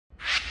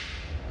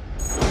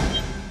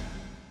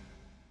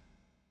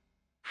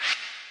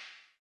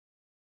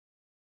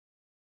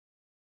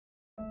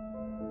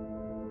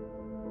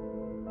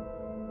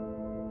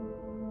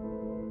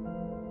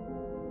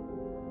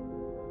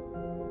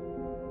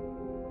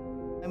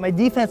My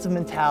defensive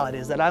mentality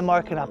is that I'm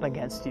marking up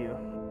against you,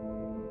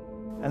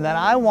 and then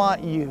I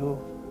want you,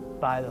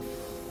 by the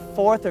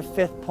 4th or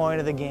 5th point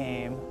of the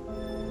game,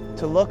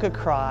 to look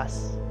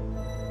across,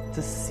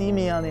 to see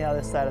me on the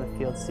other side of the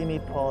field, see me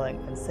pulling,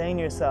 and saying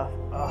to yourself,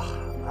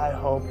 oh, I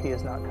hope he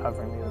is not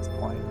covering me at this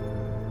point.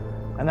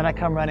 And then I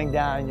come running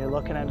down and you're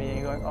looking at me and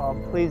you're going, oh,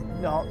 please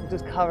don't,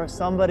 just cover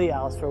somebody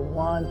else for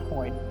 1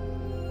 point.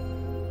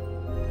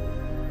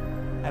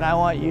 And I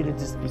want you to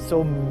just be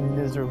so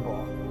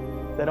miserable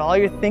that all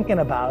you're thinking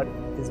about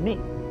is me.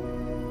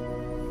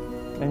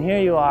 And here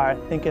you are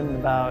thinking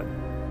about,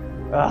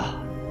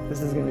 oh,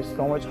 this is gonna be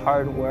so much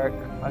hard work.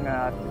 I'm gonna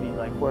have to be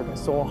like working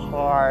so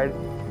hard,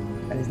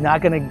 and he's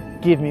not gonna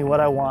give me what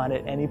I want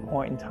at any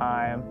point in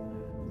time.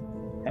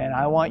 And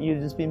I want you to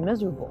just be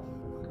miserable.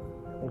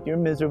 If you're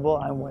miserable,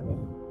 I'm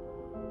winning.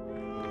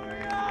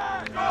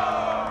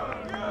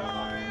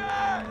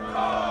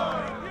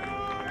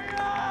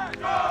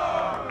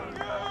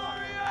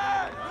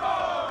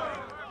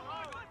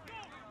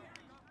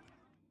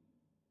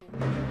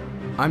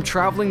 I'm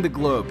traveling the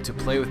globe to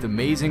play with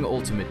amazing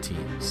Ultimate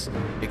teams,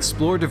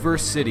 explore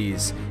diverse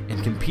cities,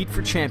 and compete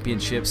for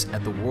championships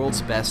at the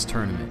world's best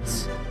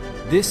tournaments.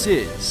 This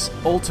is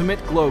Ultimate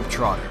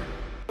Globetrotter.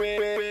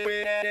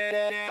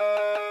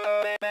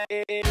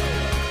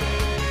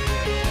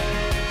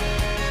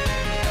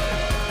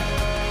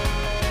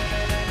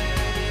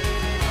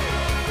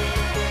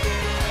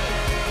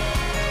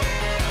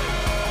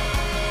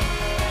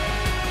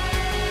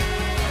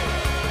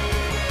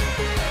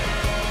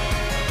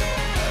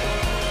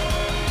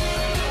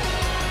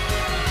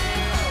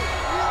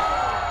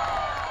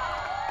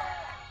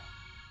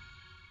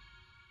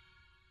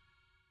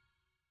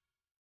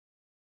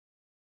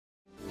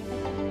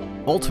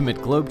 Ultimate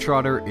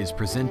Globetrotter is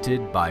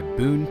presented by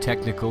Boone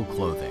Technical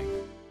Clothing.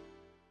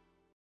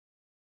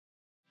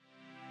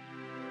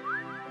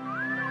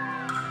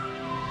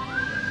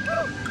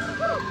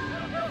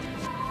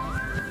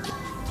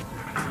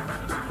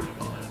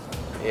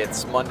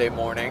 It's Monday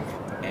morning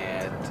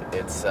and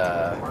it's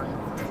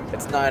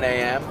 9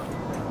 a.m.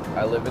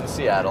 I live in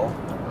Seattle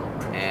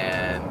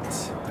and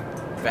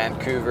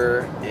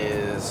Vancouver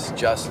is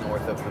just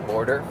north of the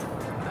border,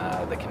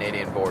 the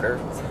Canadian border.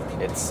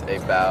 It's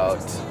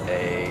about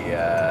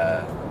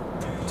a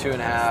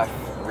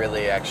 2.5,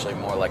 really actually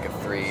more like a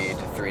 3 to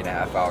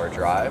 3.5 hour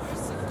drive.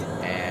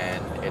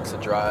 And it's a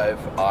drive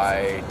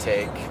I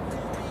take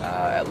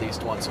at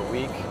least once a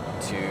week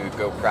to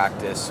go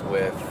practice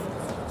with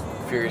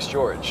Furious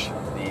George,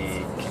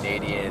 the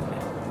Canadian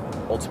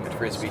Ultimate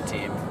Frisbee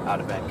team out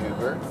of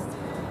Vancouver.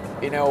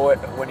 You know what,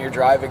 when you're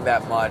driving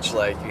that much,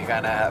 like you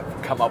kind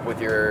of come up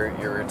with your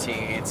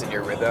routines and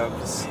your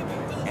rhythms,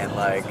 and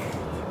like,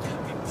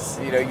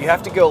 you know, you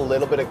have to go a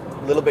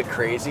little bit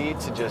crazy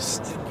to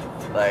just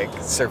like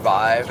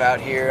survive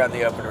out here on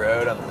the open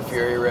road, on the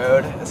Fury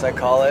Road, as I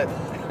call it.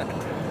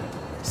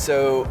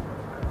 So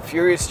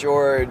Furious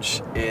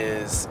George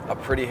is a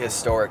pretty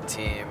historic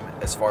team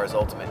as far as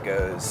Ultimate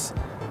goes.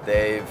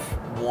 They've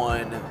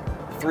won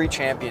 3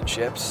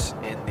 championships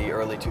in the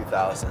early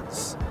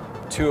 2000s,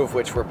 2 of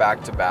which were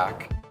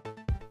back-to-back.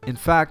 In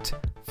fact,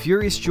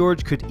 Furious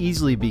George could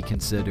easily be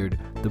considered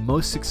the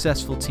most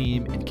successful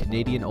team in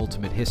Canadian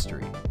Ultimate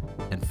history,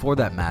 and for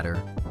that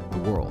matter, the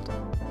world.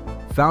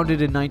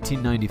 Founded in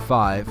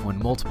 1995 when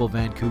multiple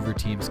Vancouver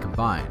teams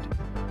combined,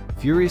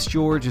 Furious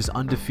George is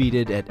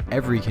undefeated at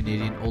every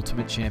Canadian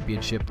Ultimate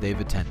Championship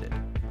they've attended,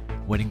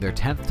 winning their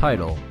 10th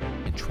title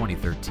in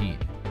 2013.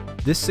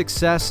 This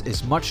success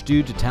is much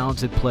due to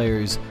talented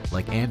players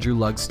like Andrew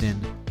Lugston,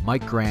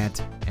 Mike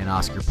Grant, and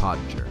Oscar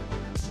Pottinger.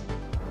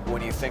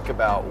 When you think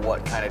about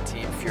what kind of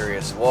team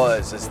Furious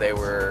was, is they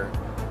were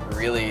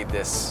really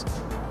this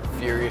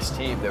furious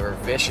team. They were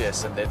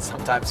vicious and they'd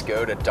sometimes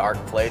go to dark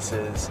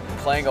places.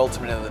 Playing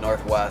Ultimate in the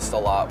Northwest a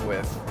lot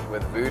with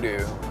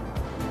Voodoo,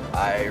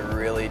 I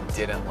really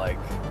didn't like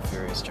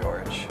Furious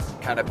George.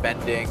 Kind of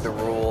bending the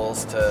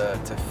rules to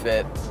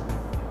fit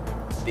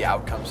the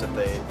outcomes that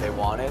they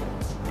wanted.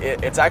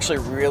 It's actually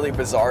really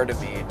bizarre to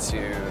me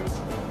to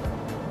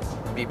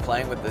be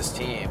playing with this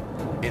team.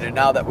 You know,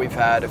 now that we've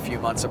had a few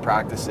months of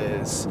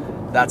practices,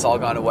 that's all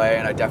gone away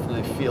and I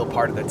definitely feel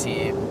part of the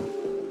team.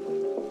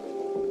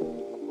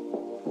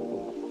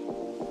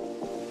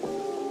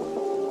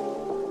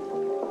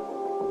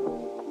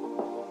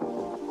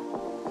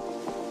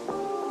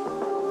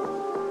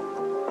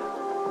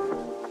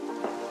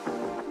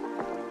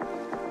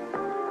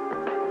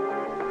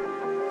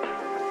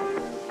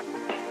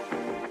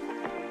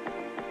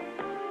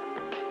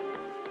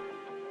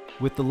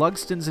 With the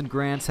Lugstons and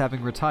Grants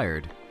having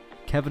retired,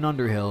 Kevin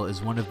Underhill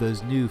is one of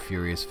those new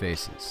Furious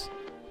faces.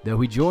 Though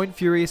he joined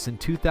Furious in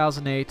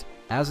 2008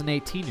 as an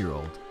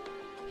 18-year-old,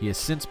 he has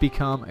since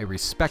become a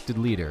respected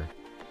leader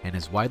and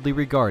is widely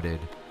regarded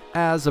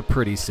as a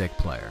pretty sick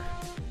player.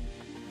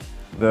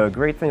 The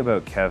great thing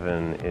about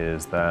Kevin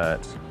is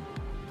that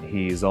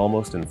he's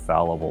almost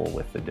infallible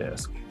with the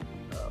disc.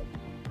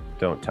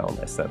 Don't tell him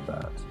I said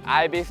that.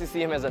 I basically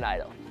see him as an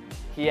idol.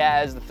 He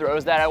has the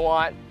throws that I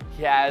want.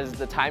 He has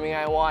the timing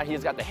I want.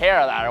 He's got the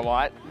hair that I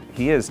want.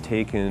 He has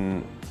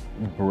taken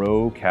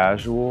bro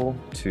casual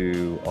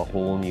to a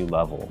whole new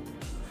level.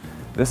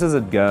 This is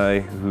a guy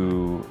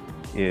who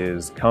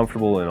is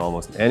comfortable in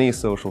almost any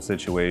social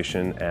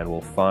situation and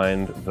will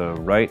find the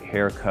right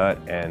haircut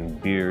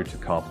and beard to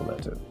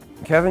complement it.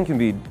 Kevin can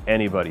be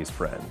anybody's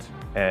friend,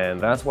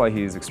 and that's why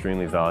he's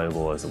extremely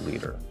valuable as a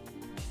leader.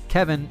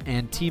 Kevin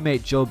and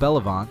teammate Joe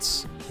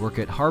Bellavance work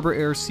at Harbor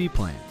Air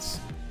Seaplanes,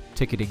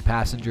 ticketing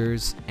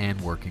passengers and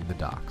working the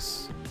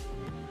docks.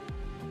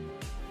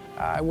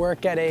 I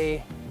work at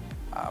a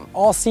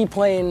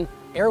all-seaplane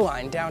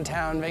airline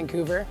downtown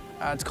Vancouver.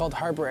 It's called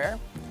Harbor Air,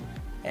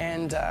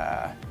 and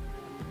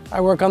I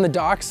work on the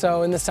docks,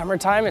 so in the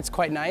summertime it's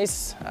quite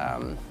nice.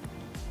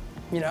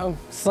 You know,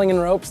 slinging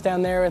ropes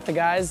down there with the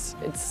guys,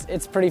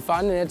 it's pretty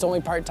fun, and it's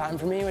only part-time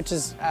for me, which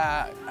is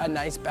a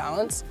nice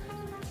balance.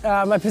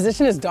 My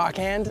position is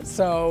dockhand,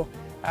 so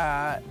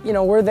you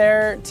know, we're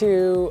there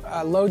to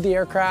load the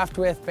aircraft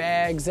with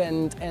bags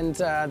and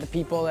the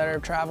people that are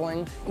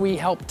traveling. We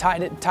help tie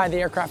the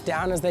aircraft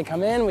down as they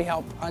come in. We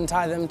help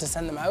untie them to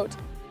send them out.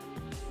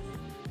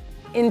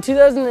 In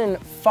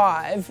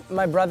 2005,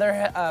 my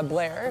brother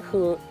Blair,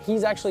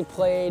 he's actually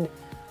played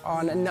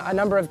on a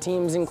number of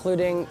teams,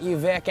 including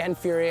UVic and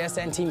Furious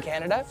and Team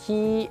Canada.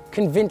 He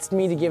convinced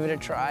me to give it a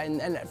try, and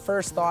at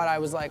first thought I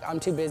was like, I'm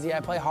too busy. I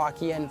play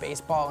hockey and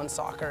baseball and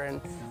soccer, and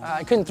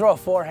I couldn't throw a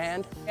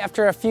forehand.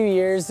 After a few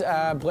years,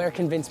 Blair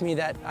convinced me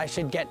that I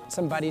should get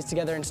some buddies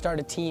together and start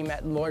a team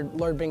at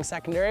Lord Byng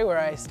Secondary, where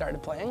I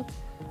started playing.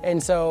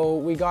 And so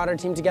we got our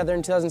team together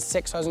in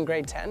 2006, so I was in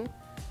grade 10,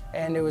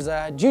 and it was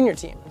a junior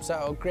team,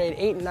 so grade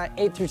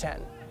 8 through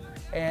 10.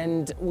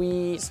 And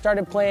we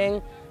started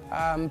playing.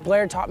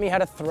 Blair taught me how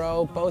to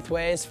throw both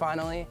ways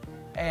finally,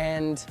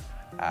 and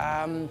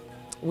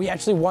we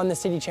actually won the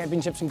city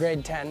championships in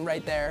grade 10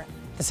 right there,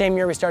 the same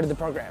year we started the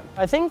program.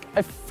 I think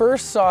I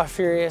first saw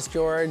Furious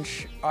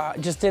George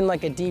just in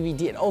like a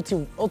DVD, an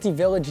Ulti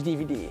Village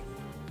DVD.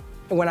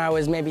 When I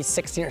was maybe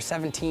 16 or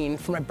 17,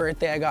 for my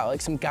birthday I got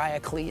like some Gaia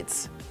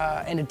cleats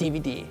and a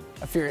DVD,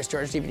 a Furious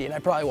George DVD, and I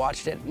probably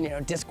watched it, you know,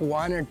 disc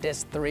 1 or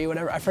disc 3,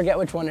 whatever, I forget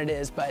which one it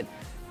is, but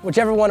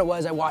whichever one it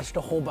was, I watched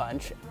a whole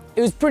bunch. It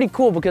was pretty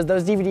cool because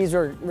those DVDs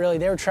were really,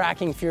 they were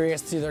tracking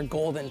Furious through their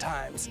golden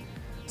times.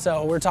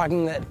 So we're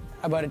talking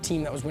about a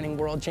team that was winning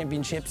world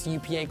championships,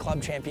 UPA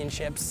club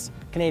championships,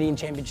 Canadian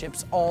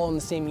championships, all in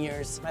the same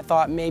years. I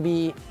thought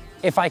maybe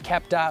if I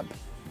kept up,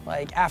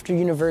 like after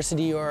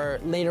university or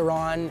later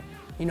on,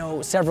 you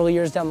know, several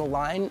years down the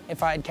line,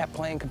 if I had kept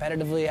playing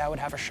competitively, I would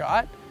have a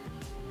shot.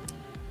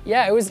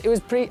 Yeah, it was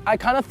pretty, I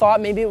kind of thought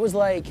maybe it was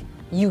like,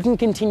 you can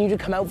continue to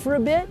come out for a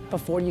bit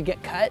before you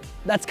get cut.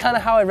 That's kind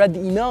of how I read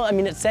the email. I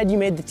mean, it said you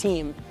made the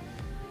team,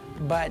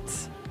 but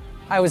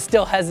I was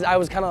still hesitant. I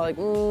was kind of like,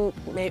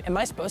 maybe, am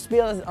I supposed to be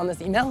on this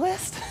email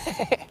list?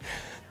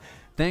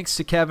 Thanks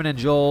to Kevin and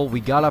Joel, we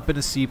got up in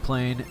a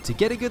seaplane to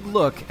get a good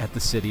look at the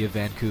city of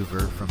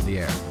Vancouver from the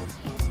air.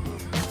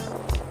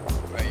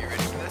 Are you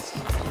ready for this?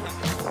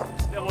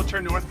 Then we'll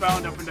turn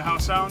northbound up into Howe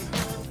Sound.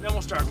 Then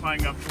we'll start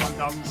flying up to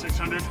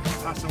 1,600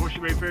 past the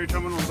Horseshoe Bay Ferry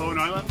Terminal in Bowen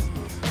Island.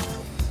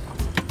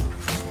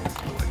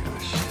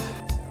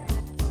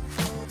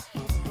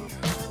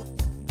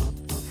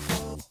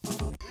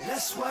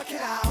 Let's work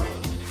it out.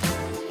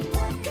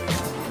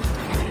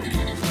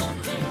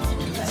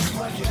 Let's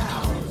work it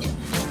out.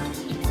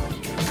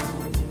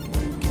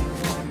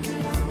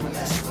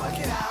 Let's work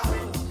it out.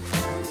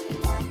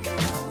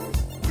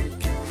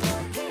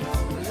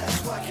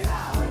 Let's work it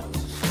out.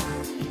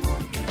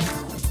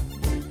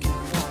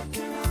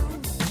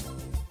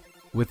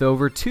 With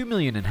over 2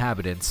 million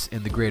inhabitants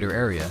in the greater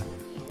area,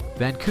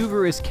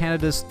 Vancouver is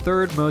Canada's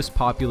third most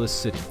populous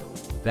city.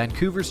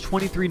 Vancouver's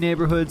 23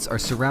 neighborhoods are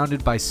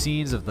surrounded by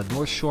scenes of the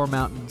North Shore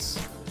Mountains,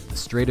 the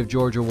Strait of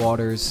Georgia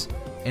waters,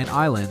 and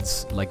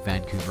islands like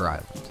Vancouver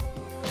Island.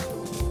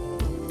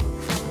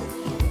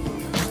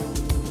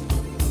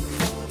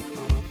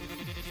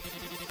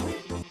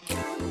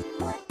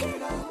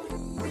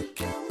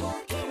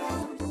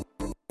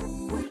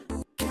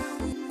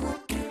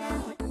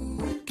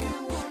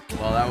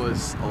 Well, that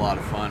was a lot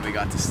of fun. We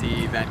got to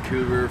see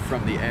Vancouver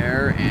from the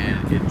air,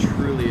 and it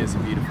truly is a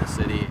beautiful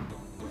city.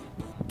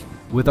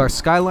 With our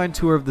skyline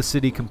tour of the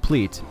city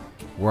complete,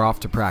 we're off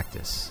to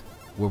practice,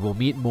 where we'll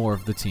meet more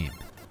of the team.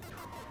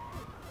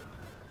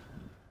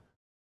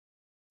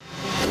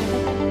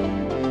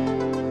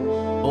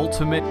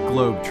 Ultimate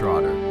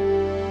Globetrotter.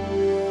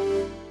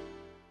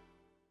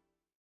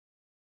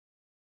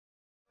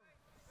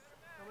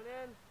 Coming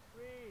in,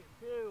 3,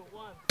 2,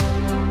 1.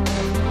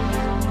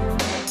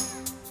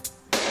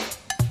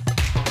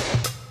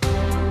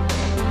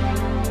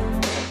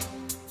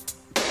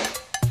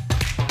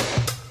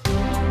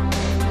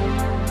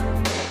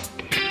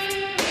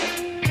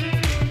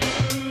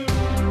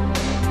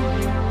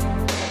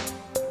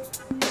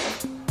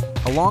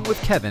 Along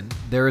with Kevin,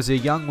 there is a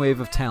young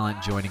wave of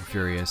talent joining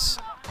Furious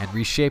and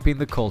reshaping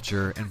the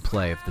culture and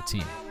play of the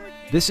team.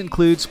 This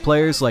includes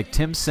players like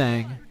Tim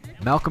Sang,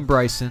 Malcolm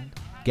Bryson,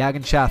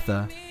 Gagan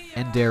Chatha,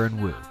 and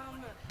Darren Wu,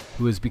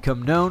 who has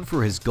become known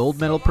for his gold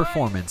medal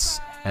performance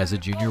as a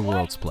Junior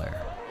Worlds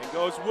player. And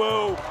goes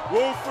Wu.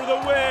 Wu for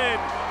the win.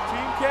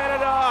 Team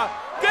Canada.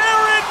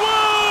 Garrett Wu!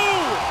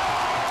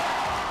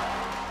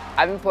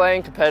 I've been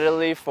playing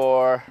competitively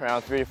for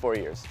around 3 to 4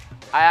 years.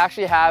 I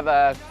actually have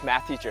a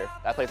math teacher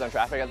that plays on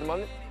traffic at the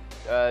moment,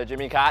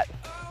 Jimmy Cott.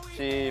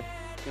 She's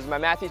my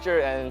math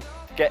teacher, and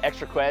to get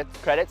extra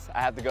credits,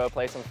 I have to go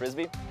play some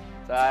Frisbee.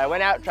 So I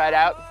went out, tried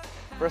out.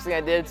 First thing I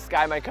did,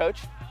 Sky my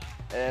coach,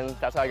 and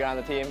that's how I got on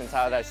the team, and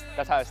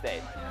that's how I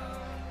stayed.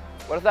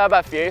 What I thought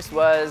about Fierce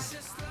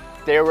was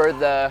they were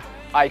the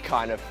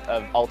icon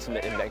of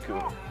Ultimate in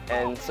Vancouver.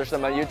 And searched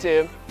them on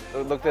YouTube,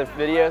 looked at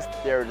videos,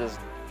 they were just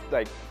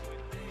like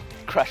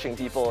crushing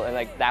people, and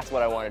like that's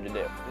what I wanted to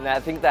do. And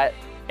I think that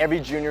every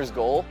junior's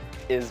goal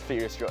is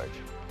Furious George.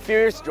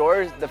 Furious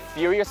George, the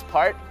furious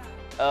part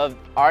of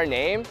our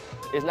name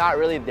is not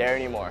really there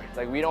anymore.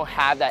 Like, we don't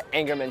have that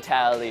anger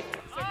mentality.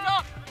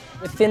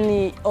 Within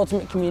the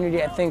Ultimate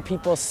community, I think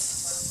people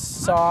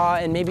saw,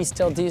 and maybe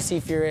still do see,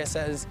 Furious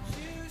as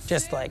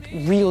just like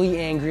really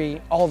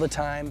angry all the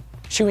time,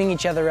 chewing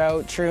each other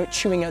out,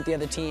 chewing out the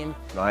other team.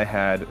 I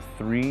had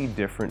 3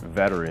 different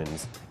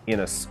veterans in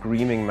a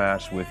screaming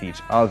match with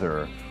each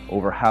other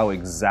over how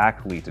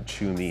exactly to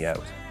chew me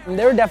out. And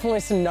there were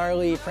definitely some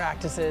gnarly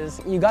practices.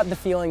 You got the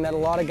feeling that a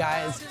lot of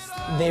guys,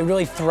 they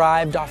really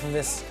thrived off of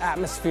this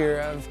atmosphere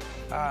of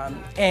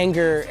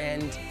anger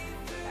and,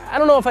 I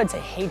don't know if I'd say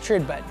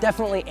hatred, but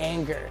definitely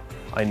anger.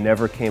 I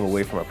never came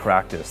away from a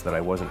practice that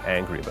I wasn't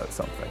angry about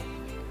something.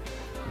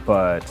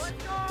 But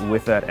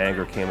with that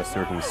anger came a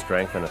certain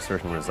strength and a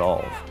certain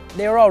resolve.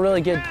 They were all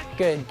really good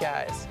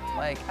guys.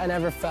 Like, I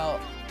never felt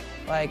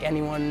like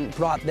anyone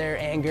brought their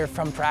anger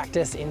from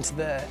practice into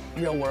the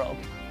real world.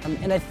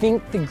 And I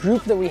think the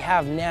group that we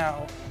have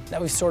now,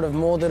 that we've sort of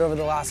molded over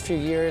the last few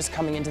years,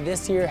 coming into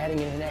this year, heading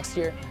into next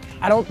year,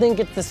 I don't think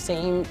it's the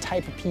same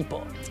type of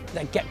people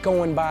that get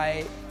going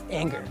by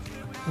anger.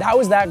 That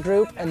was that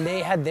group, and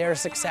they had their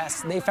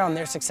success. They found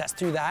their success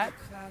through that.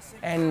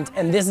 And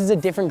this is a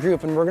different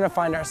group, and we're gonna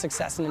find our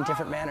success in a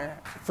different manner,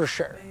 for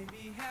sure.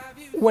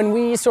 When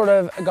we sort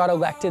of got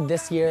elected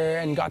this year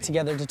and got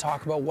together to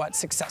talk about what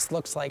success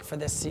looks like for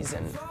this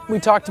season, we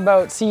talked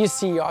about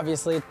CUC,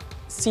 obviously.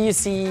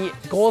 CUC,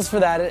 goals for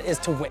that is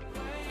to win.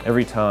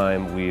 Every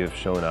time we have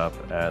shown up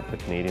at the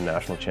Canadian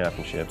National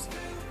Championships,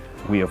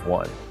 we have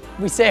won.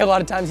 We say a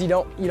lot of times you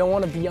don't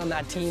want to be on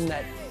that team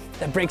that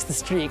breaks the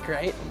streak,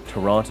 right?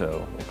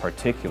 Toronto, in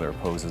particular,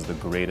 poses the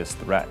greatest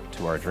threat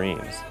to our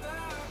dreams.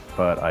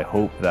 But I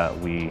hope that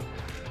we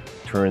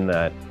turn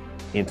that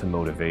into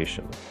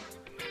motivation.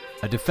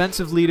 A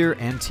defensive leader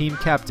and team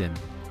captain,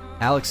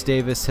 Alex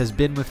Davis has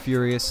been with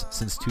Furious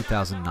since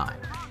 2009.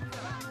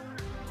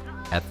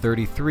 At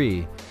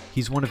 33,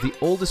 he's one of the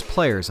oldest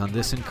players on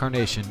this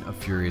incarnation of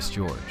Furious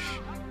George.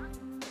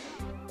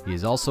 He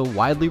is also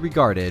widely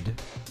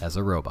regarded as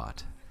a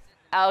robot.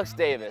 Alex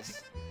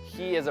Davis,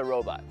 he is a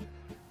robot.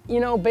 You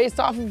know, based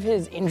off of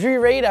his injury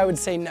rate, I would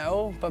say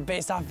no, but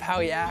based off of how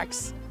he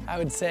acts, I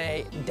would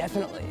say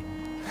definitely.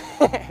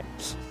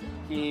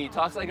 He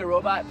talks like a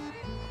robot,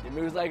 he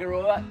moves like a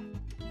robot.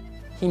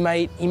 He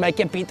might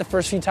get beat the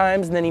first few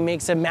times, and then he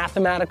makes a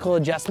mathematical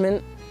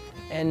adjustment,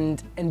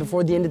 and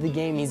before the end of the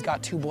game, he's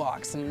got 2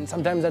 blocks, and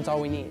sometimes that's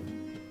all we need.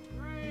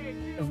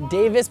 If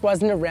Davis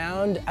wasn't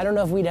around, I don't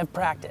know if we'd have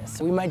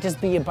practice. We might just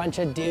be a bunch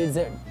of dudes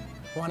that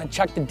want to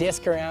chuck the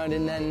disc around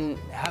and then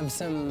have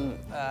some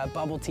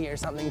bubble tea or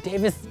something.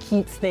 Davis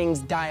keeps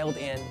things dialed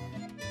in.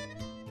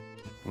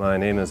 My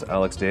name is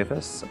Alex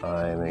Davis.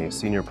 I'm a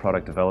Senior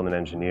Product Development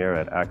Engineer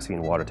at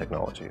Axion Water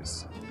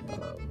Technologies.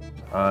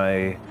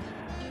 I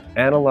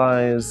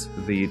analyze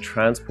the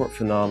transport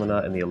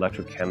phenomena and the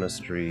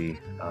electrochemistry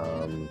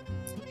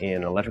in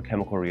an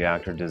electrochemical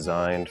reactor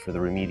designed for the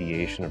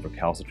remediation of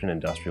recalcitrant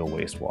industrial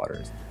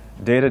wastewaters.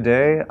 Day to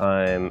day,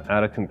 I'm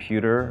at a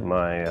computer,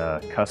 my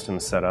custom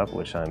setup,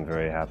 which I'm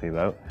very happy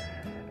about.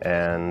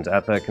 And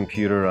at that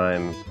computer,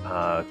 I'm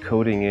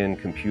coding in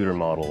computer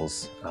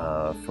models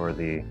for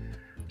the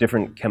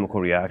different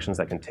chemical reactions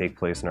that can take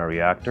place in our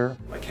reactor.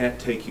 I can't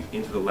take you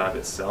into the lab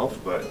itself,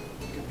 but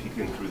you can peek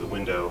in through the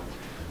window.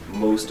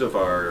 Most of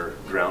our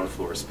ground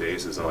floor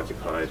space is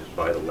occupied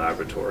by the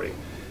laboratory.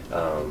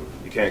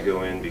 You can't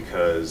go in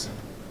because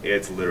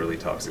it's literally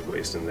toxic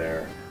waste in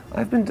there.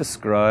 I've been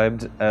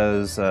described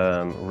as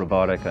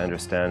robotic, I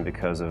understand,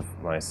 because of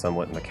my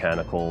somewhat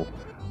mechanical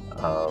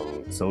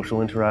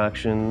social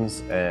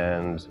interactions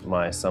and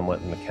my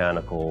somewhat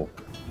mechanical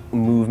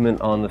movement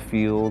on the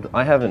field.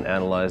 I haven't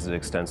analyzed it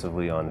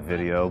extensively on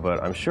video,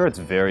 but I'm sure it's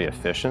very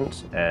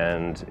efficient,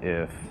 and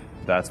if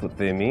that's what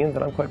they mean,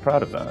 then I'm quite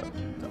proud of that.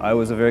 I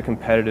was a very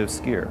competitive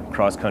skier,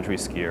 cross-country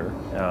skier,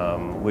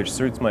 which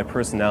suits my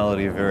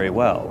personality very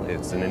well.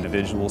 It's an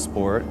individual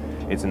sport,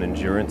 it's an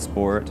endurance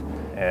sport,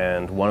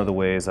 and one of the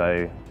ways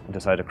I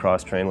decided to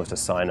cross-train was to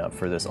sign up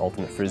for this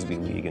Ultimate Frisbee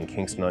League in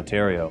Kingston,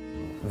 Ontario.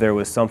 There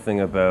was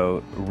something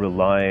about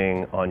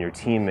relying on your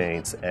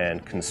teammates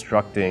and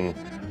constructing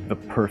the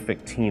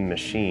perfect team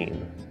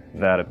machine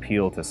that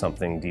appealed to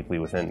something deeply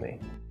within me.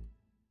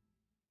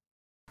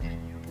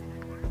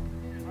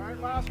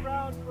 Last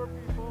round for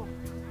people.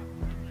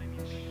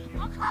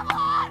 Oh, come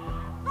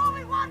on! Throw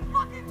me one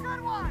fucking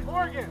good one!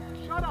 Morgan,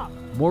 shut up!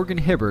 Morgan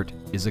Hibbert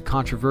is a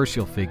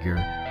controversial figure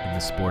in the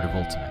sport of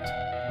ultimate.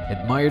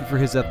 Admired for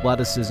his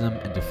athleticism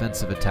and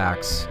defensive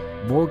attacks,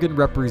 Morgan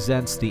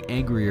represents the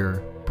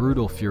angrier,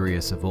 brutal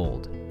Furious of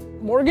old.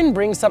 Morgan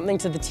brings something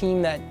to the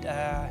team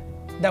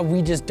that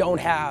we just don't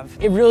have.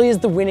 It really is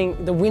the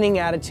winning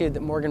attitude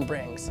that Morgan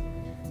brings.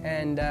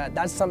 And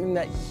that's something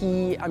that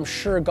he, I'm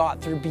sure,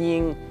 got through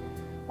being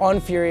on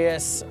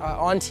Furious,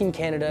 on Team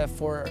Canada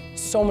for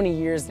so many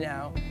years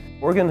now.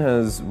 Morgan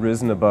has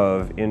risen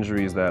above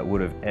injuries that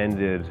would have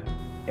ended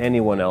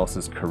anyone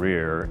else's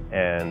career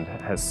and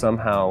has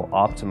somehow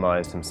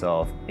optimized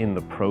himself in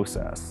the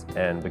process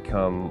and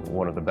become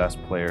one of the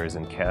best players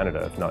in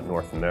Canada, if not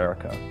North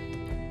America.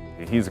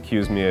 He's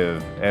accused me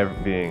of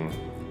being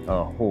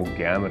a whole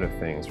gamut of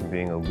things, from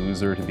being a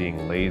loser to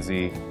being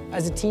lazy.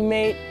 As a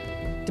teammate,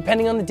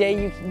 depending on the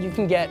day, you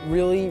can get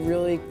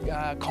really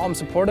calm,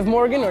 supportive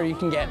Morgan, or you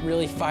can get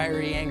really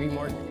fiery, angry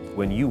Morgan.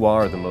 When you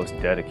are the most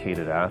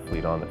dedicated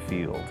athlete on the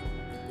field,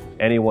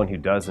 anyone who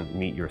doesn't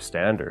meet your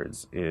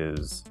standards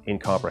is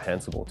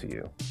incomprehensible to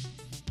you.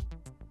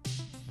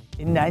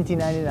 In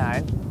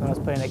 1999, when I was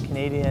playing at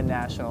Canadian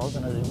Nationals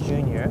and I was a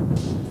junior,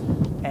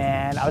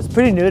 and I was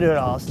pretty new to it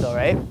all still,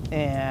 right?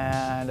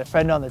 And a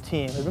friend on the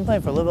team who'd been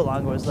playing for a little bit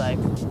longer was like,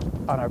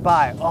 on our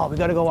bye, oh, we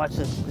gotta go watch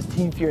this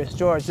Team Furious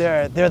George,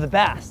 they're the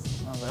best.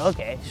 I was like,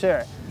 okay,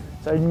 sure.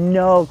 So I had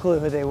no clue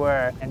who they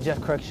were, and Jeff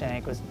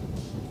Cruikshank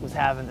was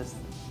having this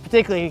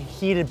particularly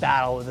heated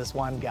battle with this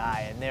one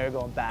guy, and they were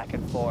going back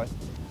and forth.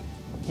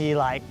 He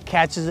like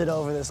catches it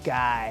over this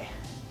guy,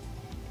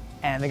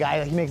 and the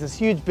guy he makes this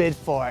huge bid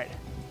for it,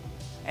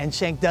 and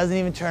Shank doesn't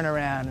even turn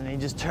around, and he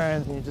just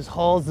turns and he just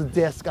holds the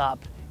disc up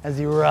as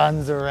he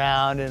runs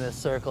around in a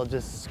circle,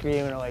 just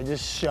screaming away,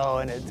 just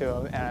showing it to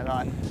him. And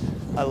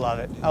I love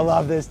it. I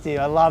love this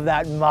team. I love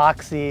that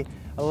moxie.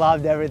 I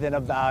loved everything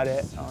about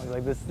it. I was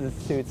like, this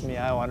suits me.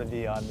 I want to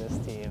be on this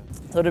team.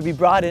 So to be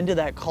brought into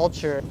that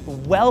culture,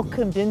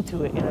 welcomed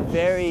into it in a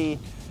very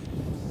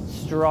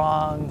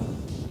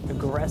strong,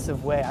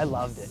 aggressive way, I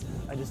loved it.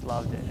 I just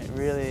loved it. It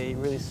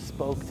really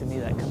spoke to me,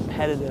 that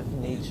competitive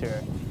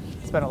nature.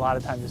 I spent a lot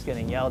of time just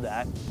getting yelled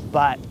at,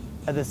 but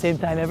at the same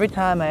time, every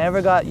time I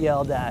ever got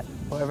yelled at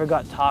or ever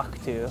got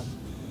talked to,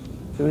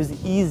 it was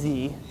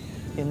easy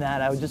in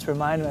that I would just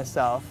remind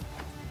myself,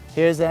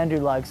 here's Andrew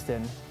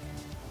Lugston.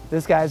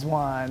 This guy's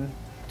won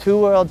 2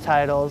 world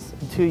titles,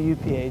 2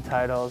 UPA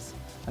titles,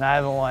 and I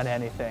haven't won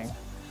anything.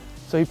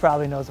 So he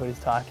probably knows what he's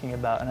talking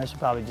about, and I should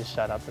probably just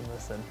shut up and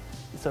listen.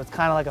 So it's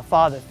kind of like a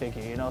father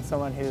figure, you know,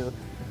 someone who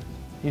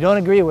you don't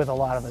agree with a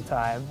lot of the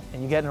time,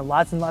 and you get into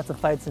lots and lots of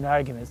fights and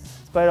arguments.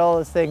 Despite all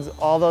those things,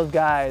 all those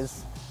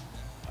guys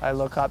I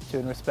look up to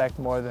and respect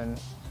more than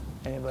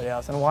anybody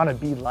else, and want to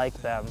be like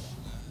them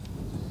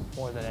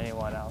more than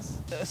anyone else.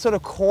 The sort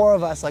of core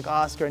of us, like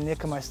Oscar,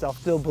 Nick, and myself,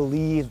 still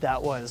believed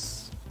that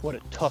was what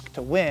it took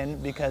to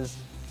win, because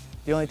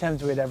the only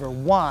times we'd ever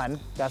won,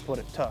 that's what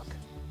it took.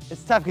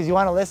 It's tough because you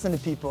want to listen to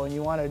people and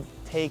you want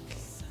to take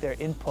their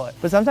input,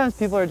 but sometimes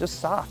people are just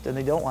soft and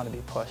they don't want to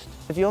be pushed.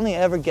 If you only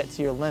ever get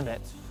to your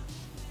limit,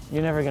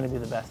 you're never going to be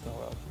the best in the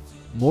world.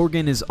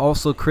 Morgan is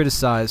also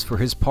criticized for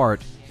his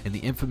part in the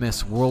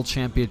infamous World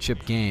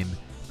Championship game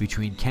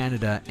between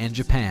Canada and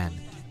Japan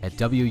at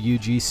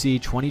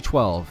WUGC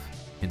 2012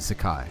 in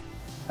Sakai.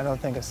 I don't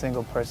think a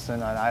single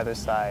person on either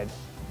side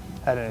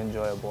had an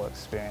enjoyable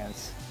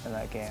experience in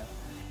that game.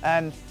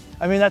 And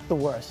I mean, that's the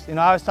worst. You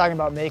know, I was talking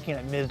about making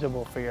it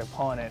miserable for your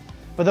opponent,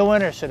 but the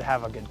winner should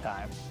have a good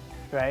time,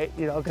 right?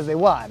 You know, because they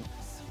won.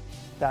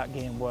 That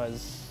game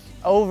was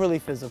overly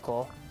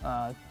physical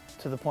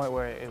to the point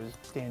where it was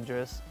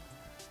dangerous.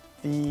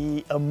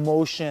 The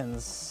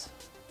emotions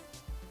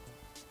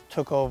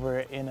took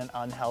over in an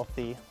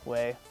unhealthy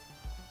way.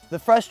 The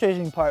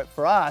frustrating part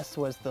for us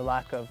was the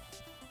lack of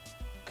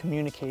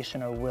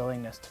communication or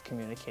willingness to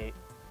communicate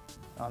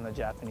on the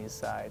Japanese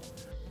side.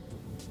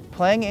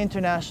 Playing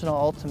international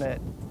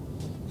ultimate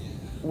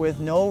with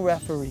no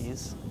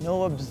referees,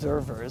 no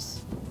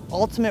observers,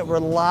 ultimate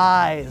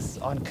relies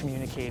on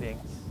communicating.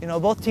 You know,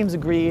 both teams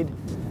agreed,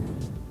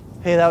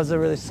 hey, that was a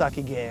really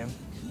sucky game.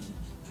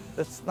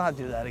 Let's not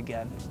do that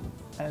again.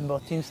 And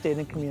both teams stayed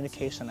in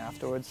communication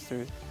afterwards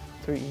through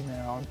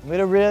email. We had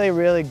a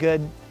really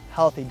good,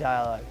 healthy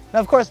dialogue. Now,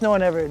 of course, no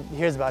one ever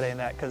hears about any of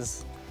that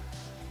because,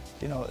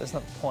 you know, that's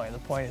not the point. The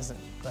point isn't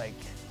like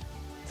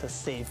to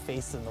save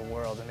face in the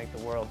world and make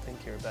the world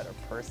think you're a better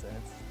person.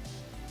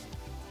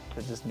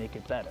 It's to just make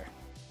it better.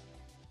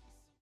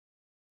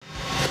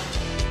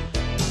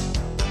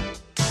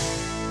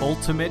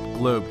 Ultimate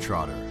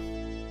Globetrotter.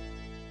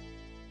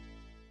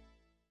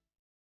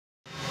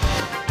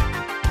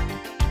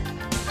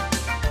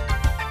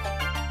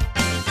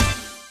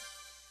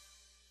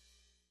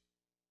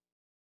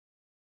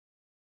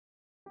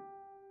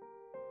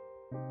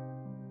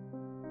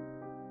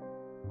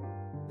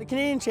 The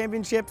Canadian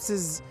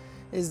Championships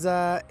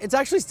it's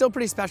actually still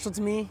pretty special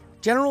to me.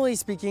 Generally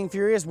speaking,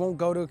 Furious won't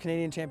go to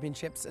Canadian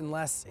Championships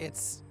unless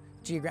it's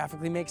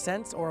geographically makes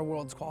sense, or a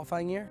Worlds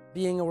qualifying year.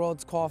 Being a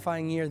Worlds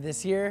qualifying year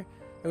this year,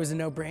 it was a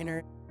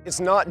no-brainer. It's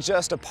not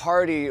just a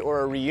party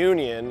or a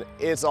reunion,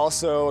 it's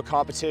also a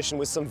competition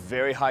with some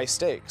very high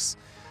stakes.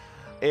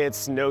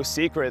 It's no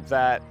secret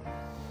that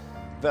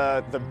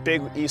the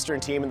big Eastern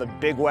team and the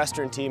big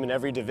Western team in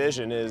every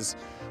division is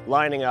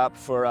lining up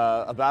for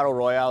a battle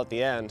royale at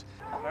the end.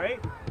 All right,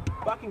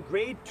 fucking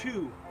grade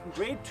 2. From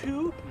grade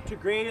 2 to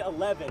grade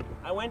 11,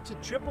 I went to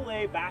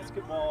AAA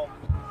basketball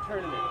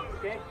tournament,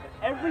 okay?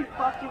 Every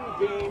fucking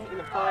game in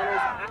the finals,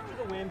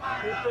 after the win,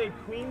 they played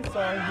Queen's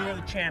song, We Are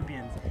the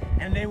Champions.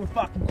 And they were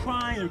fucking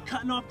crying, they were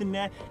cutting off the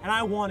net, and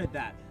I wanted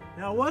that.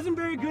 Now, I wasn't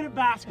very good at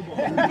basketball,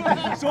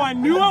 so I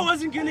knew I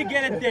wasn't gonna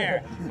get it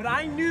there. But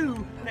I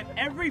knew that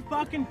every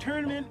fucking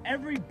tournament,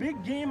 every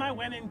big game I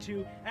went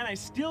into, and I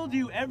still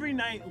do every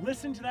night,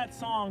 listen to that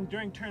song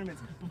during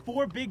tournaments,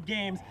 before big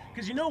games,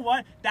 because you know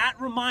what? That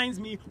reminds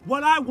me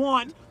what I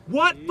want,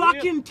 what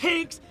fucking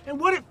takes, and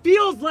what it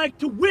feels like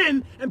to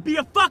win and be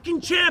a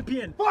fucking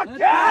champion. Fuck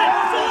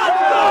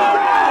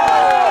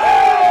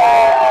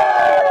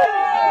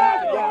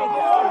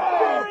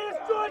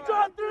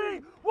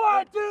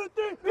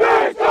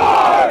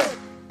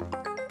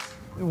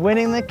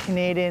Winning the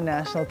Canadian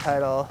national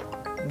title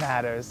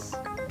matters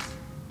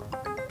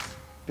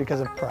because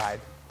of pride.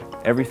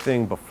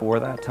 Everything before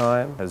that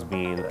time has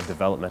been a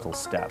developmental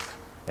step.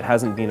 It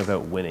hasn't been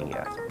about winning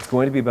yet. It's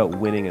going to be about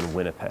winning in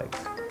Winnipeg.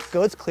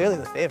 GOAT's clearly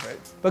the favorite,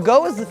 but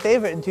GOAT was the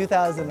favorite in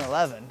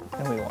 2011,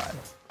 and we won.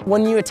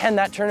 When you attend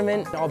that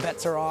tournament, all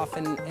bets are off,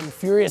 and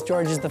Furious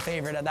George is the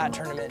favorite at that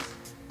tournament.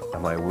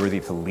 Am I worthy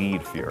to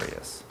lead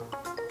Furious?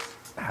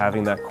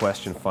 Having that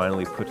question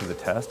finally put to the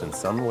test in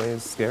some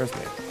ways scares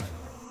me.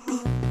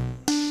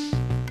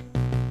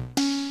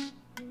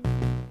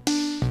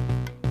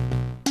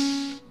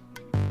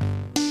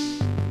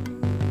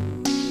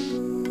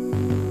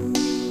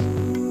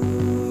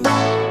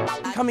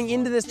 Coming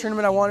into this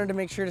tournament, I wanted to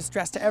make sure to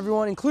stress to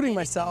everyone, including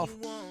myself,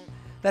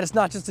 that it's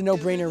not just a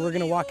no-brainer. We're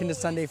gonna walk into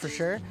Sunday for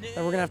sure, that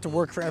we're gonna have to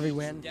work for every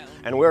win.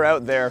 And we're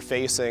out there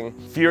facing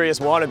Furious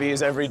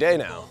wannabes every day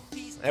now.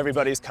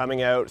 Everybody's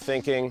coming out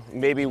thinking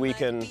maybe we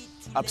can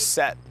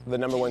upset the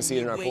 #1 seed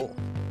in our pool.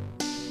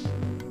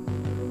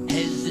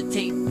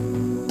 Hesitate.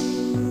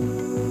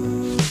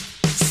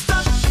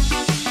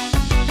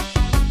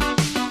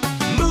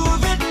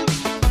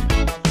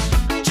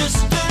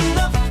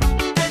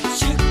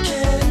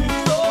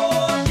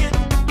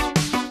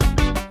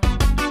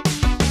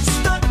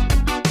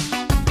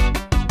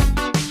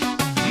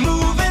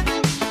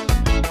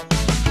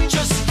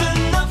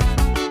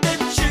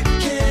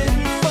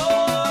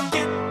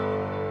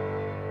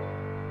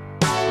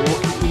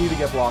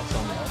 Get blocks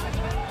on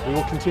that. We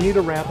will continue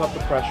to ramp up the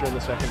pressure in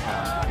the second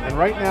half. And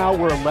right now,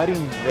 we're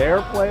letting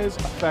their plays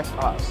affect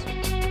us.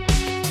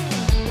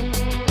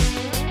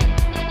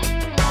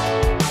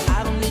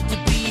 I don't need to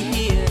be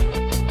here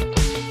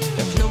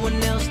if no one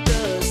else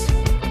does.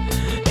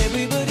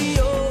 Everybody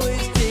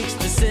always takes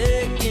the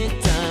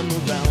second time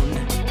around.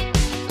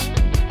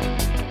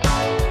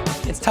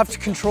 It's tough to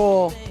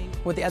control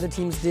what the other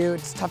teams do.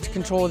 It's tough to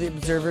control what the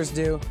observers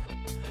do.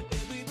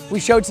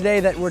 We showed today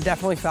that we're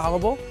definitely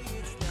fallible.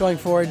 Going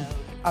forward,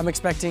 I'm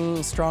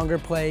expecting stronger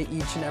play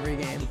each and every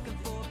game.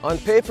 On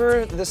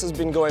paper, this has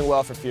been going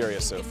well for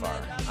Furious so far.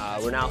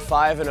 We're now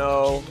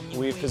 5-0.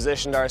 We've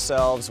positioned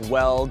ourselves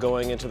well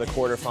going into the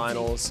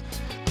quarterfinals.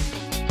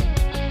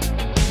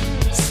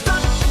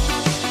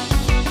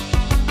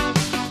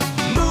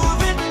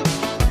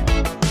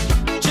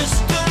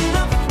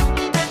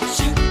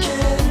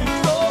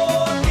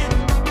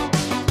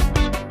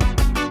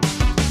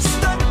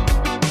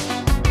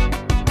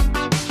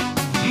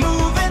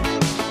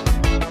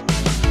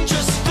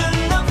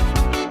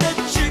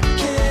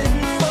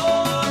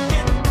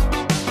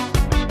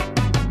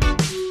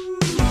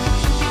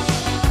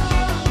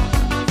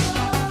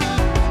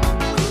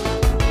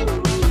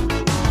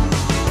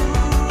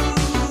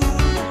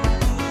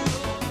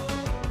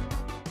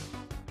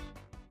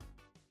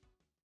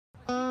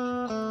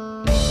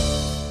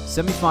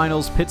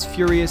 Semifinals pits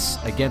Furious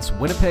against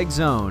Winnipeg's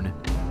own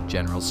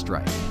General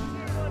Strike.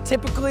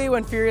 Typically,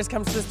 when Furious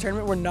comes to this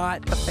tournament, we're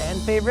not the fan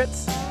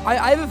favorites.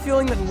 I have a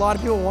feeling that a lot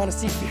of people want to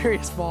see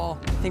Furious ball.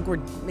 I think we're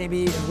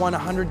maybe won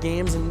 100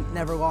 games and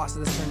never lost to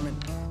this tournament.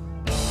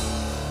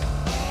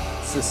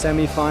 It's the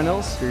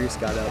semifinals. Furious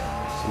got up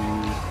to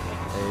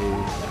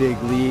a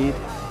big lead,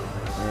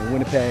 and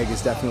Winnipeg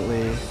is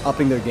definitely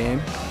upping their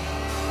game.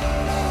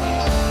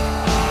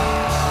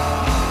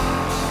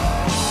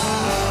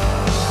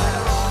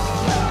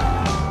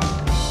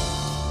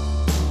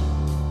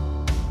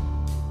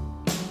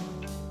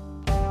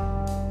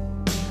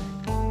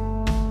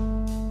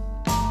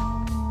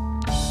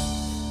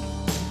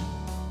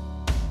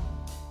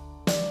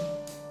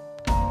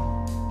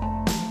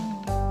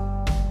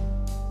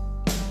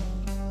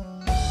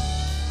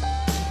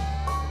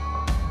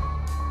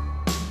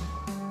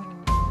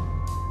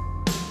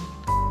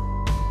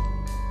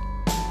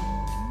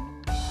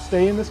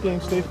 Stay in this game,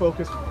 stay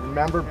focused.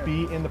 Remember,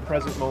 be in the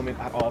present moment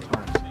at all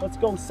times. Let's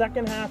go.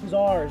 Second half is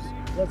ours.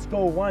 Let's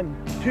go.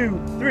 1,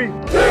 2, 3.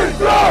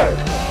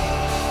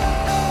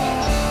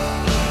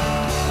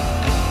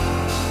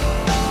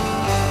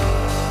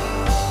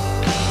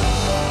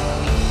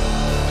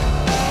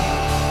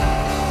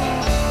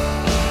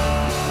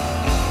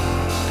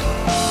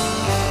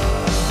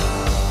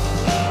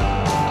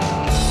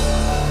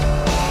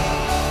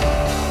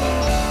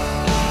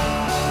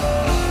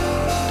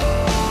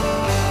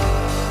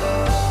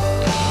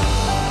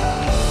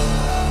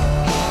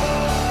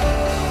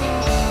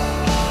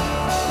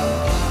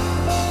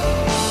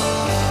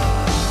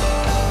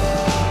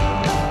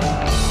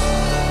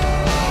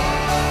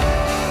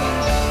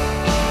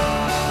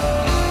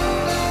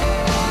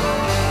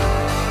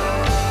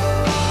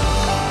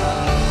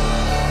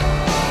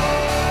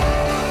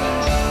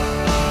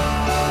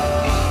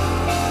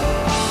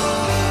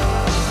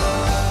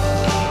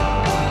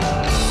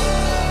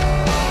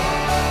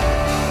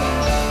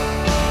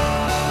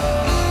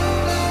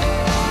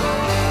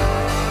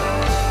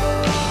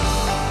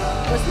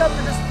 Listen up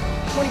for just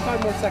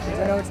 25 more seconds.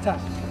 I know it's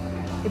tough.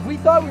 If we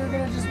thought we were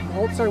going to just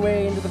waltz our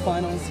way into the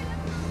finals,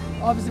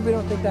 obviously we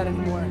don't think that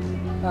anymore.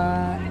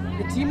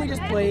 The team we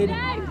just played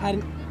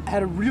had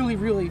a really,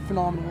 really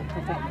phenomenal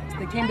performance.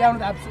 They came down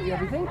with absolutely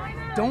everything.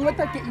 Don't let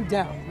that get you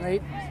down,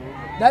 right?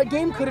 That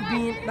game could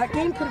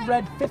have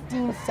read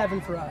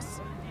 15-7 for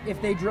us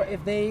if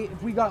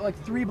we got like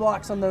 3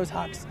 blocks on those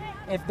hucks,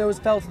 if those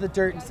fell to the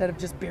dirt instead of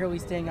just barely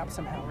staying up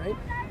somehow, right?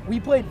 We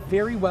played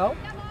very well.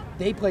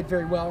 They played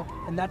very well,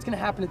 and that's going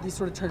to happen at these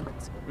sort of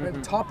tournaments.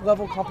 Right? Top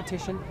level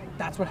competition,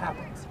 that's what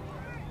happens.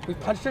 We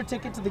punched our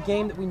ticket to the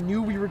game that we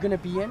knew we were going to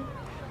be in,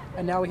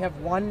 and now we have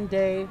 1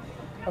 day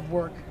of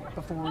work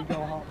before we go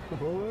home.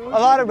 A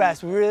lot of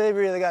rest. We really,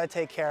 really got to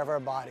take care of our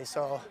bodies.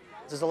 So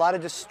there's a lot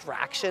of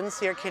distractions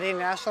here at Canadian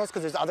Nationals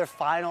because there's other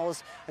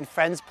finals and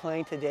friends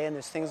playing today, and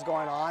there's things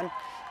going on.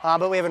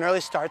 But we have an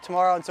early start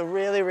tomorrow, and so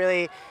really,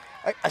 really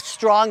a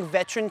strong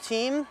veteran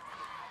team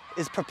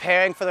is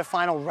preparing for their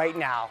final right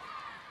now.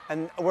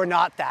 And we're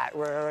not that.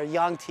 We're a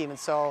young team, and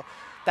so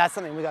that's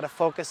something we got to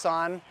focus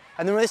on.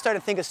 And then really start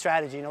to think of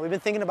strategy. You know, we've been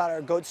thinking about our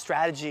GOAT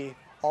strategy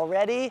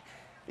already.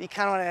 You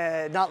kind of want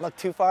to not look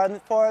too far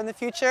in the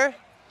future.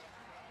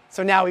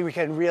 So now we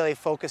can really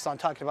focus on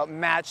talking about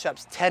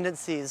matchups,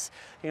 tendencies,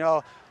 you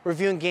know,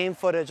 reviewing game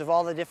footage of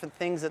all the different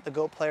things that the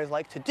GOAT players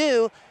like to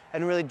do,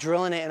 and really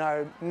drilling it in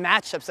our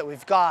matchups that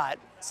we've got,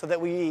 so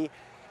that we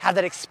have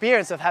that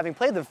experience of having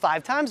played them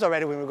 5 times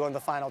already when we go in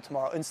the final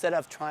tomorrow, instead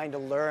of trying to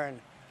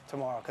learn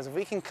tomorrow. Because if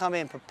we can come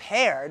in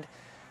prepared,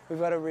 we've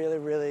got a really,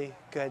 really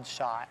good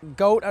shot.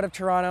 GOAT out of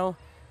Toronto,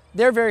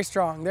 they're very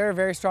strong. They're a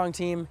very strong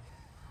team.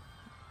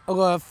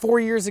 4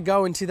 years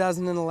ago in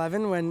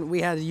 2011, when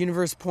we had a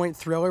Universe Point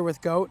thriller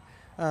with GOAT,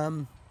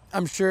 I'm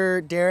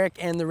sure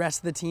Derek and the rest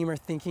of the team are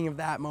thinking of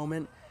that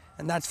moment,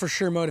 and that's for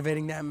sure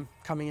motivating them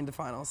coming into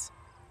finals.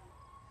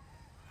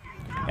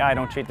 Yeah, I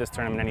don't treat this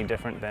tournament any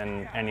different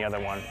than any other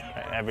one.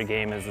 Every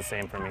game is the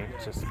same for me.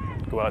 Just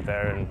go out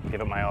there and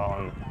give it my all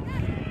and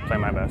play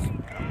my best.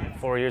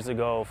 4 years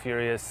ago,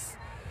 Furious,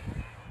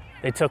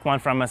 they took one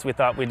from us we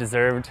thought we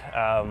deserved.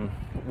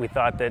 We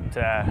thought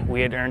that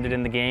we had earned it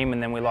in the game,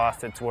 and then we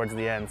lost it towards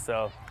the end.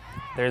 So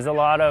there's a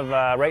lot of,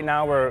 right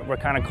now we're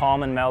kind of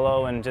calm and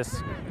mellow and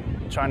just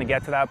trying to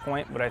get to that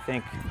point. But I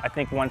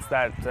think once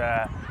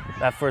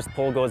that first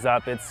pull goes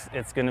up,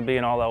 it's going to be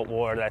an all-out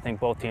war that I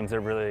think both teams are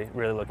really,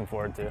 really looking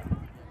forward to.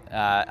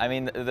 I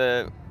mean,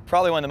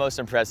 probably one of the most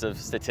impressive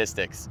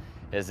statistics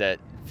is that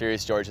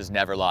Furious George has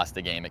never lost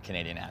a game at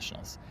Canadian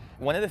Nationals.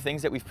 One of the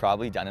things that we've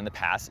probably done in the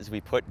past is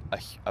we put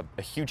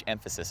a huge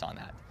emphasis on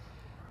that.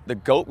 The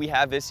GOAT we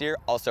have this year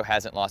also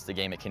hasn't lost a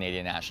game at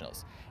Canadian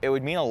Nationals. It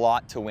would mean a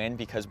lot to win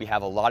because we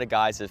have a lot of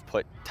guys that have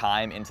put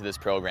time into this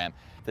program.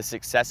 The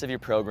success of your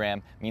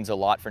program means a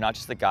lot for not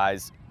just the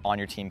guys on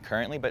your team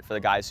currently, but for the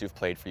guys who've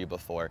played for you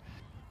before.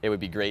 It would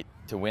be great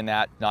to win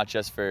that, not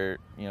just for,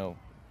 you know,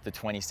 the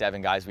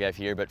 27 guys we have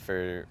here, but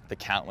for the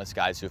countless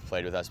guys who've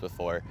played with us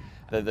before.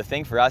 The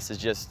thing for us is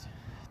just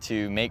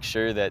to make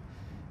sure that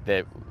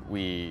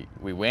we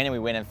win, and we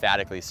win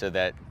emphatically, so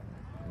that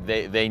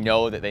they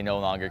know that they no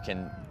longer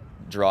can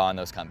draw on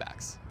those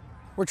comebacks.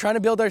 We're trying to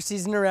build our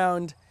season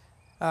around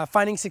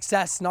finding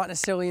success, not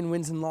necessarily in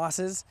wins and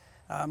losses.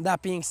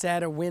 That being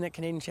said, a win at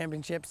Canadian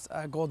Championships,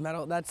 a gold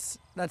medal, that's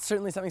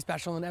certainly something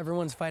special, and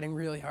everyone's fighting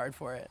really hard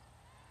for it.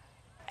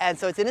 And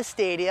so it's in a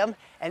stadium,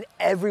 and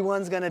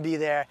everyone's going to be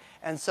there.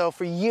 And so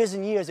for years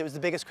and years, it was the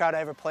biggest crowd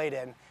I ever played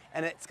in.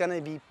 And it's going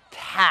to be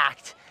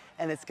packed,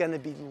 and it's going to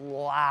be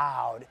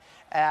loud,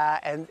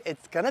 and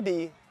it's going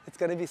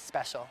to be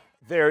special.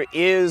 There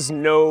is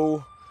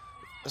no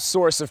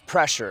source of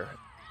pressure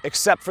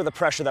except for the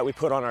pressure that we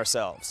put on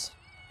ourselves.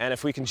 And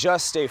if we can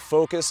just stay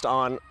focused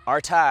on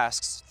our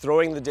tasks,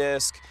 throwing the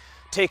disc,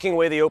 taking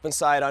away the open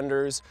side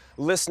unders,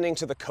 listening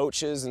to the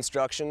coach's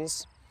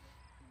instructions,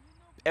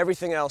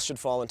 everything else should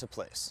fall into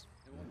place.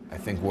 I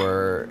think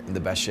we're in the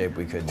best shape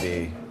we could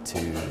be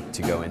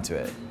to go into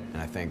it.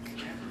 And I think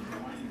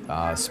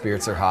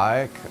spirits are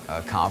high,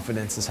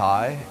 confidence is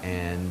high,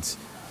 and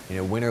You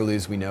know, win or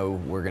lose, we know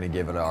we're going to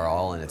give it our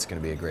all, and it's going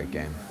to be a great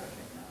game.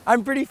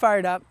 I'm pretty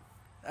fired up.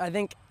 I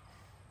think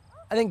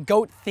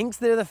GOAT thinks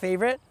they're the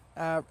favorite.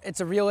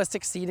 It's a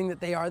realistic seeding that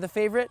they are the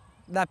favorite.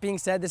 That being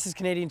said, this is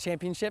Canadian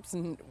Championships,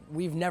 and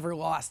we've never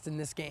lost in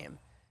this game.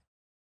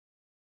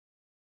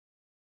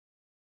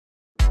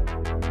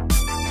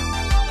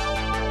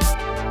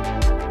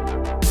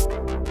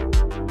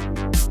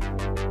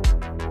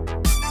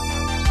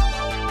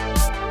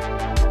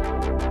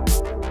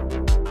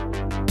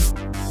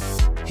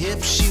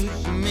 Hip shoot,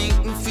 make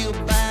me feel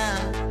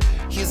bad.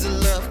 Here's a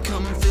love,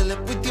 come and fill it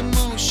with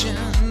emotion.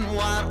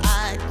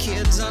 Wild-eyed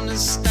kids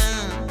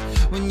understand.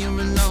 When you're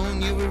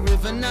alone, you're a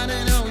river, not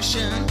an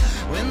ocean.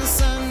 When the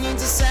sun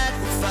needs a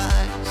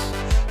sacrifice,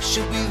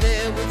 she'll be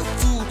there with a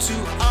fool to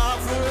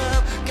offer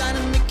up.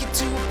 Gotta make it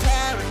to a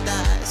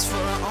paradise for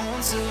our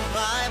own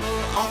survival,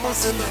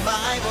 almost in the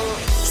Bible.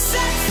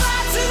 Set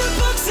fire to the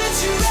books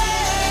that you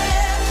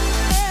read.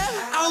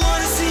 I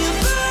wanna see you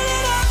burn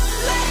it up.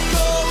 Let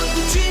go of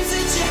the dreams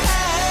that you had.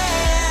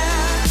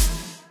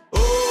 Oh,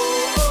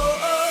 oh,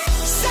 oh.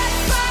 Set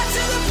fire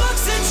to the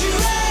books that you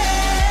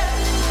read.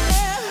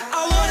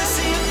 I wanna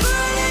see you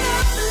burn it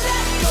up.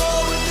 Let go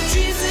of the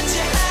dreams that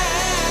you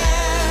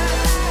had.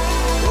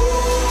 Oh,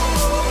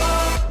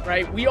 oh, oh.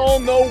 Right? We all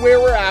know where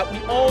we're at. We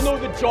all know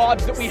the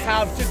jobs that we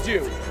have to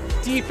do.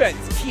 Defense,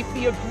 keep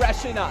the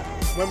aggression up.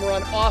 When we're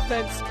on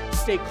offense,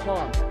 stay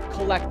calm,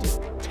 collected,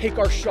 take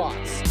our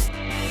shots.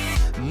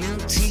 New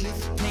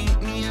teeth,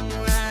 paint me in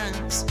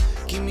rags.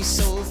 Give me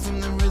soul from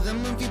the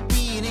rhythm of your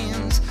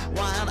beatings.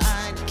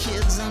 Wild-eyed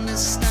kids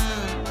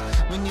understand.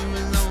 When you're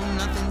alone,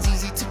 nothing's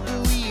easy to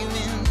believe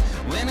in.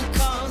 When it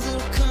calls,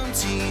 it'll come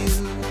to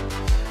you.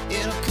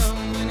 It'll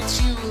come when it's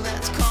you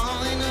that's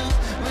calling up.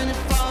 When it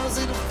falls,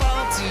 it'll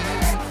fall to you.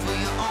 For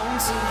your own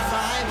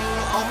survival,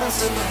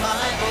 almost in the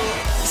Bible.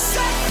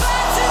 Set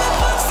fire to the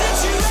books that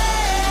you read.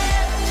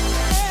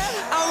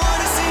 I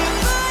wanna see you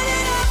burn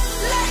it up.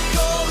 Let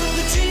go of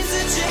the dreams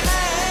that you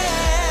had.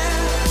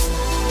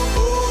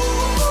 Oh,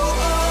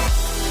 oh, oh.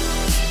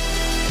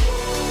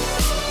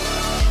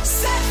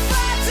 Set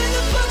fire to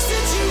the books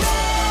that you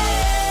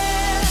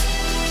read.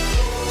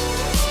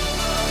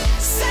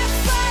 Set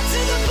fire to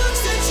the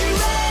books that you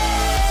read.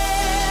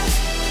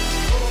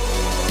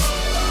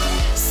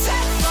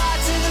 Set fire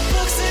to the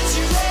books that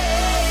you read.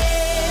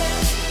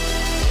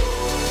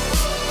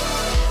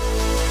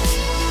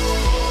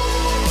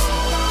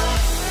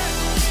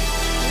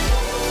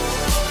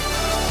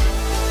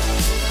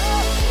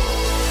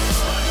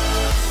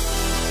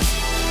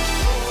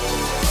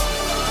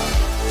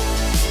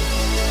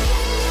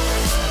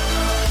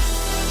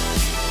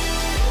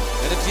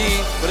 And a D,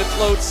 but it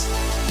floats.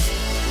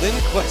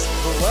 Lindquist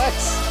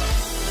collects.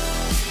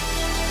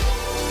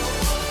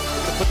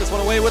 Gonna put this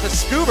one away with a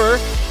scuba.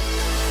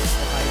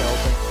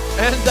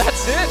 And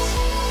that's it.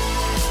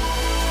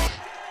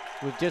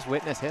 We've just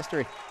witnessed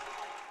history.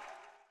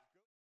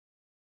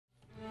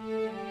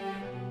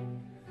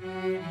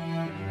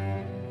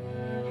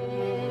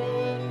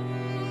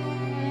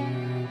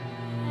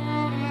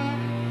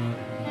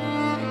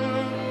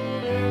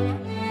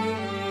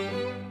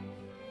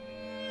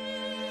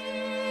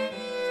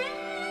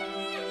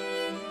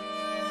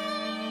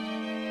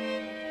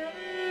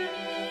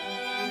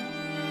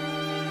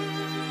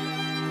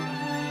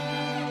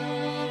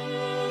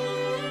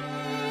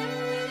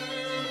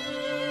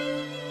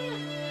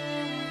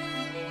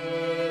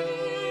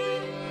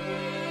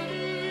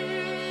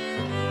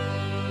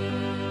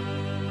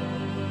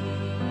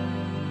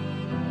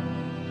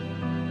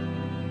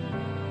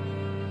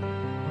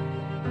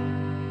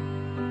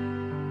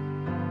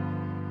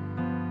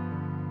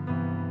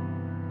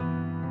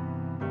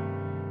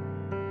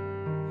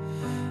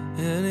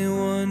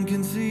 Anyone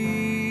can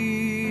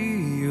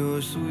see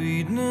your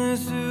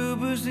sweetness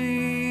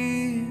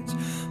supersedes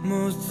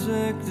most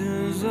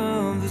sectors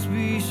of the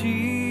species.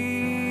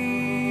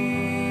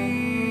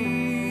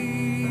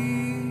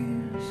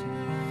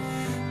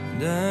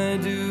 And I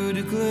do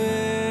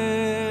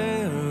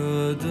declare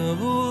a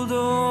double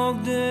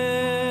dog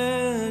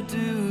dare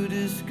to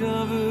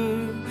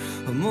discover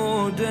a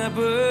more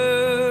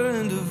dapper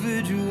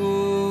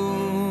individual.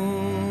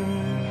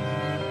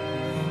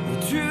 The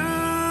truth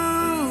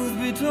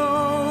be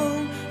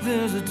told,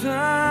 there's a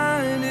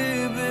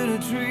tiny bit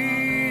of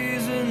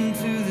treason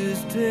to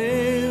this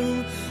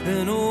tale,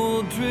 an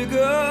old trick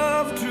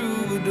of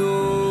troubadours.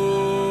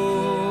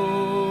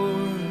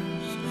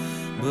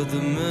 But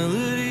the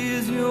melody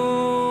is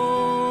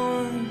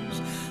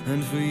yours,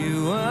 and for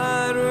you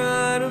I'd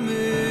write a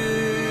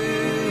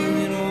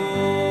million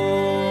more.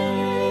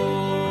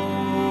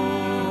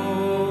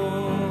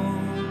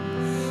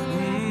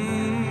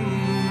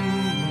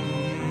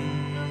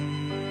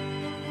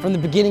 From the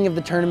beginning of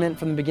the tournament,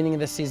 from the beginning of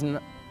this season,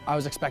 I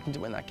was expecting to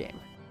win that game.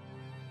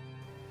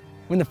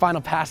 When the final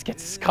pass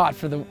gets caught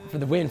for the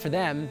win for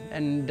them,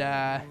 and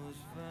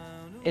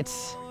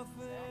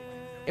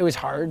it was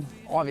hard.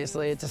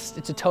 Obviously,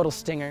 it's a total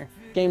stinger.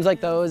 Games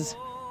like those,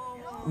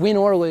 win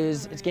or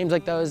lose, it's games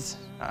like those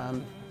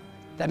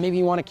that maybe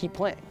you want to keep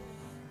playing.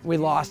 We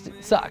lost,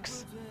 it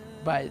sucks,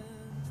 but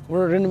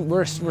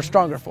we're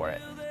stronger for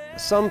it.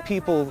 Some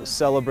people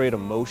celebrate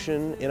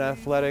emotion in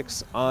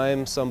athletics.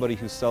 I'm somebody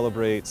who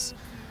celebrates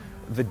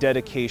the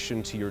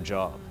dedication to your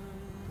job.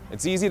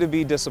 It's easy to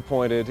be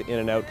disappointed in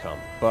an outcome,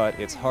 but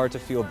it's hard to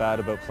feel bad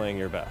about playing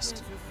your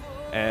best.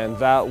 And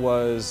that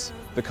was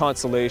the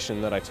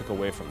consolation that I took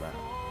away from that.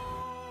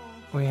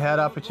 We had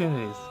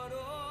opportunities.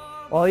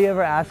 All you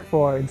ever ask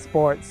for in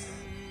sports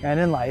and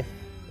in life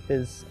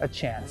is a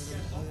chance.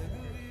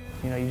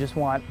 You know, you just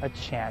want a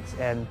chance,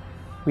 and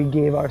we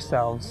gave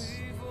ourselves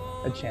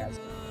a chance.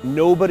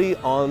 Nobody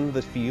on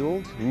the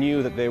field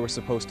knew that they were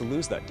supposed to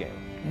lose that game.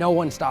 No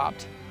one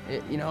stopped.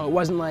 It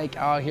wasn't like,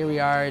 oh, here we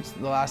are, it's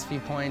the last few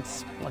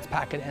points, let's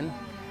pack it in.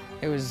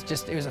 It was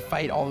a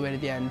fight all the way to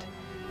the end.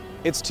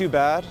 It's too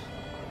bad,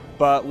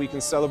 but we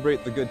can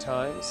celebrate the good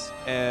times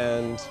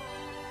and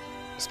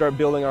start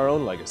building our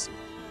own legacy.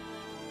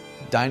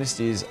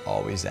 Dynasties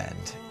always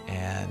end,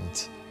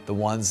 and the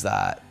ones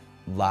that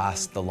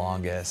last the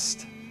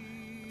longest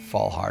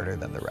fall harder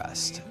than the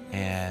rest.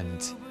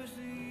 And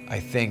I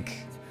think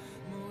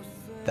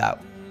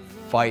that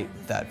fight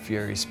that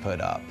Furies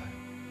put up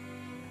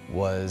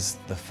was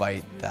the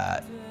fight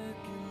that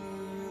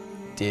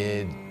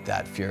did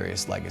that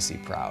Furious legacy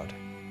proud.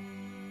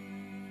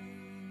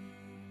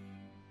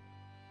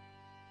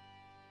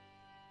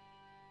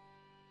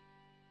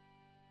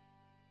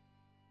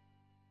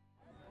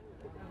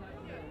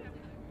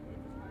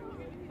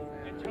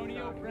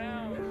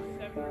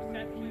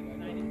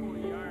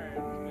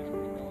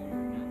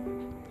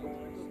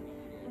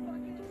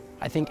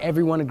 I think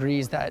everyone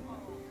agrees that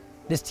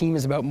this team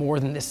is about more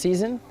than this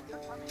season.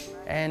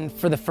 And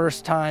for the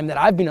first time that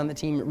I've been on the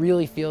team, it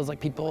really feels like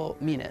people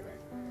mean it,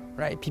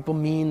 right? People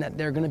mean that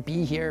they're gonna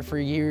be here for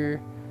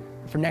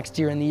next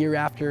year and the year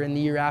after and the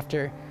year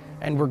after,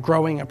 and we're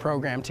growing a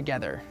program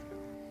together.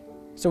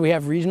 So we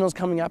have regionals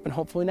coming up and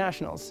hopefully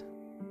nationals.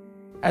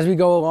 As we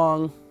go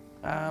along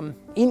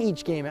in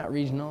each game at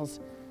regionals,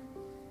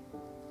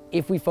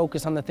 if we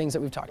focus on the things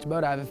that we've talked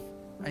about,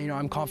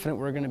 I'm confident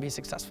we're gonna be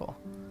successful.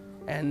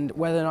 And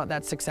whether or not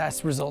that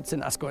success results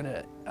in us going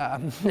to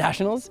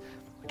nationals,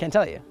 I can't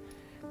tell you.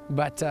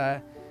 But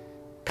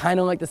kind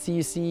of like the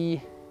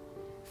CUC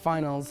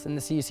finals and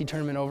the CUC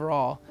tournament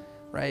overall,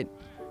 right?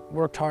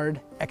 Worked hard,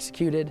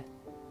 executed,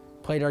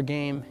 played our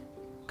game,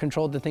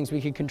 controlled the things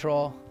we could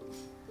control.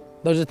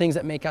 Those are things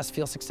that make us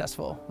feel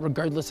successful,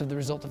 regardless of the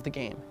result of the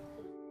game.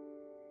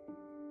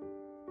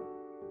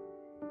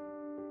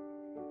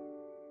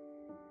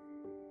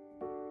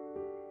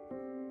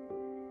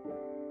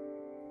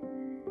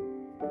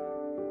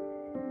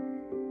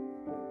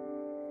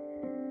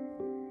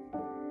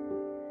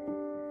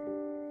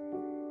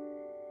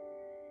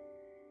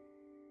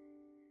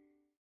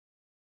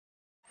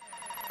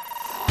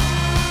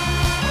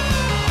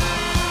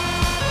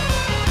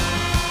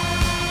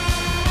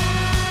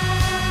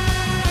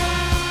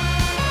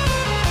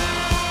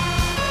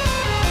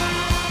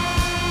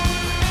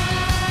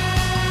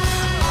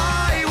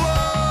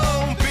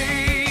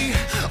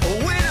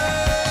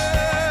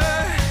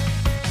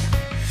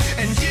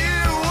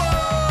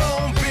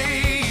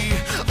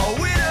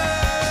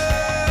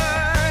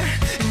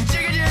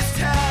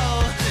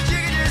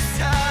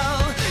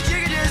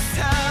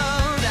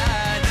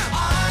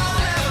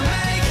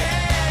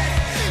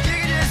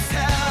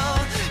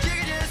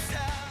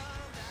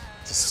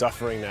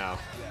 Suffering now.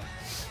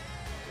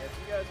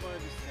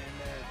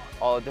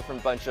 All a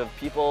different bunch of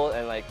people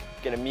and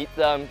get to meet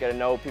them, get to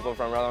know people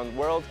from around the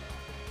world.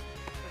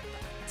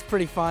 It's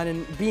pretty fun,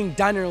 and being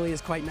done early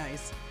is quite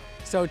nice.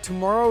 So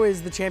tomorrow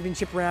is the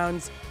championship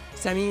rounds,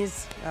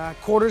 semis,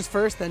 quarters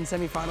first, then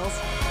semifinals.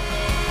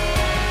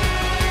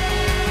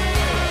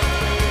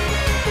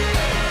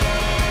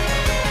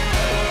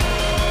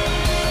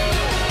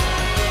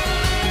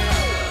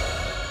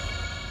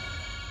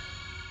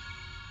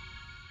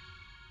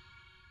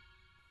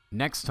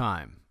 Next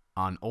time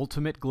on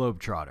Ultimate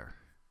Globetrotter.